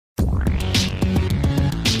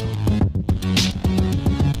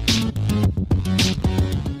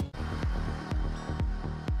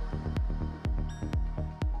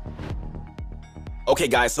Okay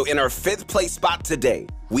guys, so in our 5th place spot today,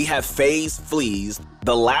 we have FaZe Flea's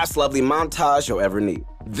The Last Lovely Montage You'll Ever Need.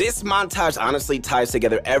 This montage honestly ties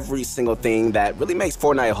together every single thing that really makes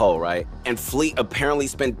Fortnite whole, right? And Flea apparently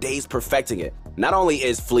spent days perfecting it. Not only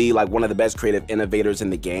is Flea like one of the best creative innovators in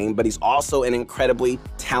the game, but he's also an incredibly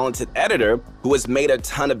talented editor who has made a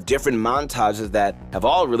ton of different montages that have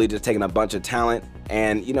all really just taken a bunch of talent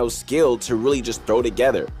and, skill to really just throw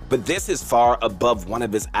together. But this is far above one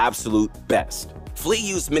of his absolute best. Flea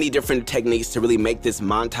used many different techniques to really make this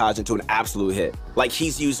montage into an absolute hit. Like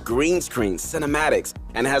he's used green screen, cinematics,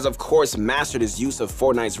 and has of course mastered his use of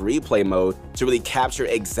Fortnite's replay mode to really capture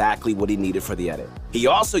exactly what he needed for the edit. He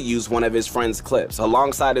also used one of his friend's clips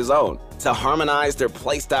alongside his own to harmonize their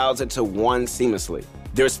playstyles into one seamlessly.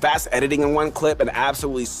 There's fast editing in one clip and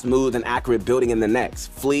absolutely smooth and accurate building in the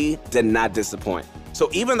next. Flea did not disappoint. So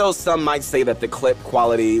even though some might say that the clip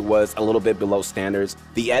quality was a little bit below standards,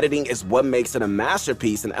 the editing is what makes it a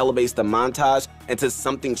masterpiece and elevates the montage into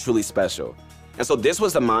something truly special. And so this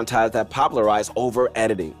was the montage that popularized over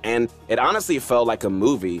editing, and it honestly felt like a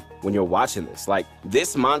movie when you're watching this. Like,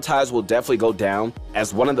 this montage will definitely go down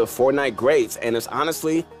as one of the Fortnite greats, and it's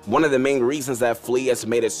honestly one of the main reasons that Flea has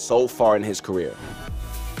made it so far in his career.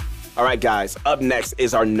 Alright guys, up next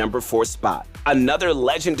is our number 4 spot. Another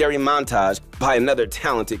legendary montage by another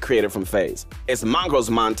talented creator from FaZe. It's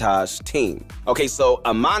Mongrail's Montage team. Okay, so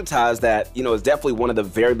a montage that, is definitely one of the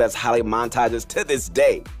very best highlight montages to this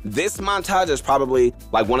day. This montage is probably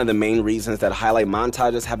like one of the main reasons that highlight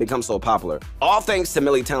montages have become so popular. All thanks to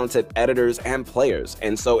many talented editors and players.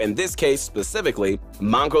 And so in this case specifically,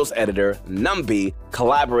 Mongrail's editor, Numby,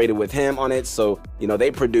 collaborated with him on it. So,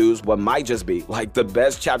 they produced what might just be like the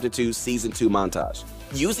best Chapter 2 Season 2 montage.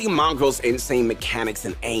 Using Mongrail's insane mechanics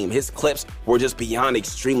and aim, his clips were just beyond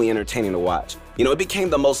extremely entertaining to watch. It became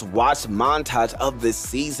the most watched montage of this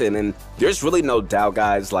season, and there's really no doubt,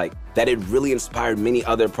 guys, that it really inspired many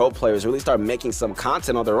other pro players to really start making some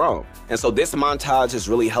content on their own. And so this montage has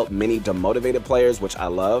really helped many demotivated players, which I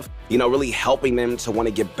love, really helping them to want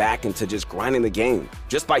to get back into just grinding the game,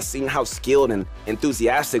 just by seeing how skilled and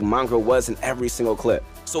enthusiastic Mongrail was in every single clip.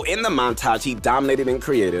 So in the montage, he dominated in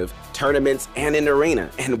creative, tournaments, and in arena.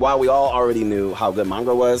 And while we all already knew how good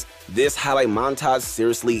Mongrail was, this highlight montage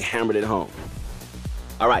seriously hammered it home.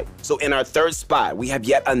 Alright, so in our 3rd spot, we have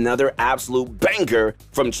yet another absolute banger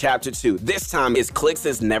from Chapter 2. This time, his clicks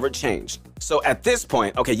has never changed. So at this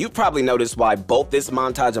point, okay, you've probably noticed why both this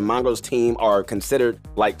montage and Mongrail's team are considered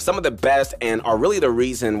like some of the best and are really the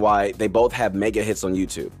reason why they both have mega hits on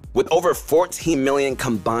YouTube. With over 14 million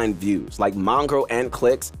combined views, like Mongrail and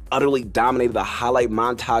clicks utterly dominated the highlight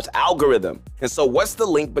montage algorithm. And so what's the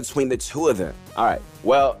link between the two of them? Alright,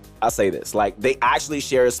 well, I'll say this, they actually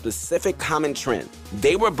share a specific common trend.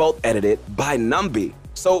 They were both edited by Numby.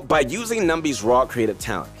 So by using Numby's raw creative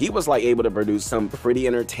talent, he was able to produce some pretty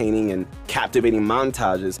entertaining and captivating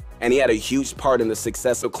montages, and he had a huge part in the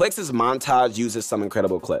success of Clicks' montage uses some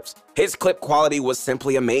incredible clips. His clip quality was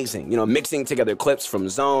simply amazing. Mixing together clips from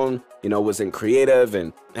Zone, was in creative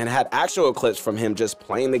and had actual clips from him just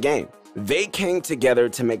playing the game. They came together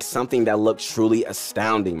to make something that looked truly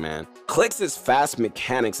astounding, man. Clicks' fast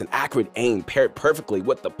mechanics and accurate aim paired perfectly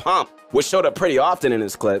with the pump, which showed up pretty often in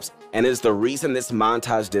his clips, and is the reason this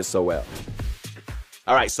montage did so well.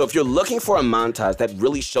 Alright, so if you're looking for a montage that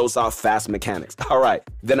really shows off fast mechanics, alright,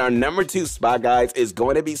 then our number 2 spot, guys, is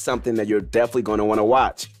going to be something that you're definitely going to want to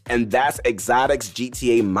watch, and that's Exotic's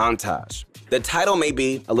GTA Montage. The title may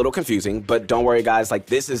be a little confusing, but don't worry guys,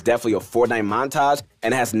 this is definitely a Fortnite montage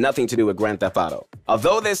and has nothing to do with Grand Theft Auto.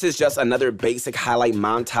 Although this is just another basic highlight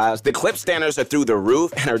montage, the clip standards are through the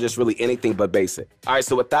roof and are just really anything but basic. Alright,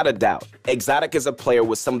 so without a doubt, Exotic is a player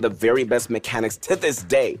with some of the very best mechanics to this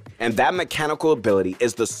day, and that mechanical ability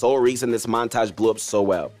is the sole reason this montage blew up so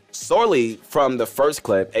well. Solely from the first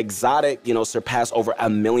clip, Exotic, surpassed over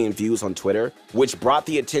 1 million views on Twitter, which brought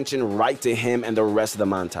the attention right to him and the rest of the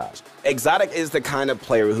montage. Exotic is the kind of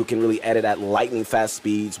player who can really edit at lightning fast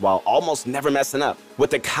speeds while almost never messing up, with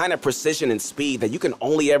the kind of precision and speed that you can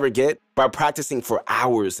only ever get by practicing for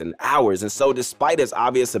hours and hours. And so despite his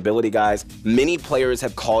obvious ability, guys, many players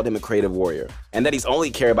have called him a creative warrior, and that he's only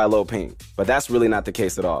carried by low ping, but that's really not the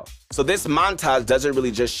case at all. So this montage doesn't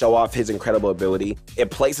really just show off his incredible ability, it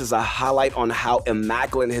places a highlight on how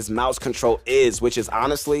immaculate his mouse control is, which is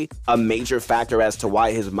honestly a major factor as to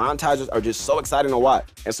why his montages are just so exciting to watch.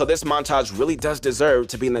 And so this montage really does deserve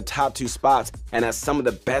to be in the top 2 spots and has some of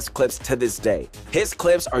the best clips to this day. His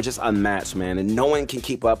clips are just unmatched, man, and no one can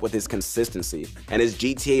keep up with his consistency, and his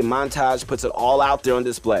GTA montage puts it all out there on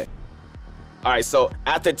display. Alright, so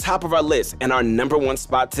at the top of our list and our number 1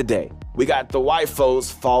 spot today, we got the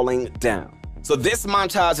Wifos Falling Down. So this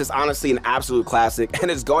montage is honestly an absolute classic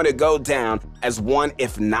and is going to go down as one,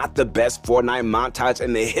 if not the best Fortnite montage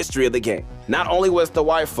in the history of the game. Not only was the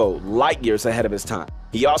waifu light years ahead of his time,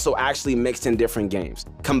 he also actually mixed in different games.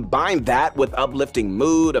 Combine that with uplifting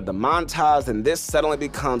mood of the montage and this suddenly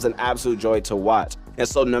becomes an absolute joy to watch. And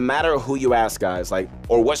so no matter who you ask, guys,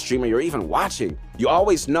 or what streamer you're even watching, you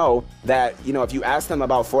always know that, if you ask them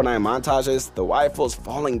about Fortnite montages, the waifus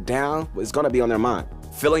falling down is gonna be on their mind,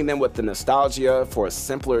 filling them with the nostalgia for a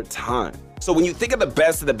simpler time. So when you think of the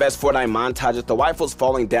best Fortnite montages, the waifus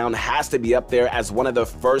falling down has to be up there as one of the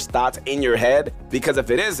first thoughts in your head, because if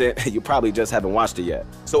it isn't, you probably just haven't watched it yet.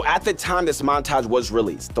 So at the time this montage was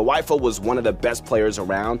released, the waifu was one of the best players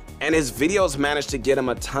around, and his videos managed to get him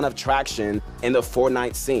a ton of traction in the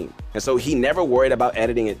Fortnite scene. And so he never worried about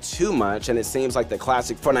editing it too much, and it seems like the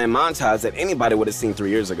classic Fortnite montage that anybody would have seen 3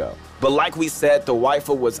 years ago. But like we said, the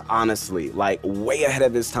waifu was honestly way ahead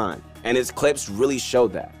of his time, and his clips really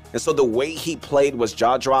showed that. And so the way he played was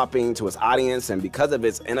jaw-dropping to his audience, and because of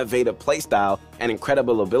his innovative playstyle and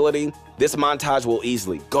incredible ability, this montage will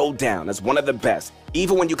easily go down as one of the best,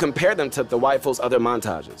 even when you compare them to the waifu's other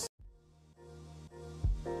montages.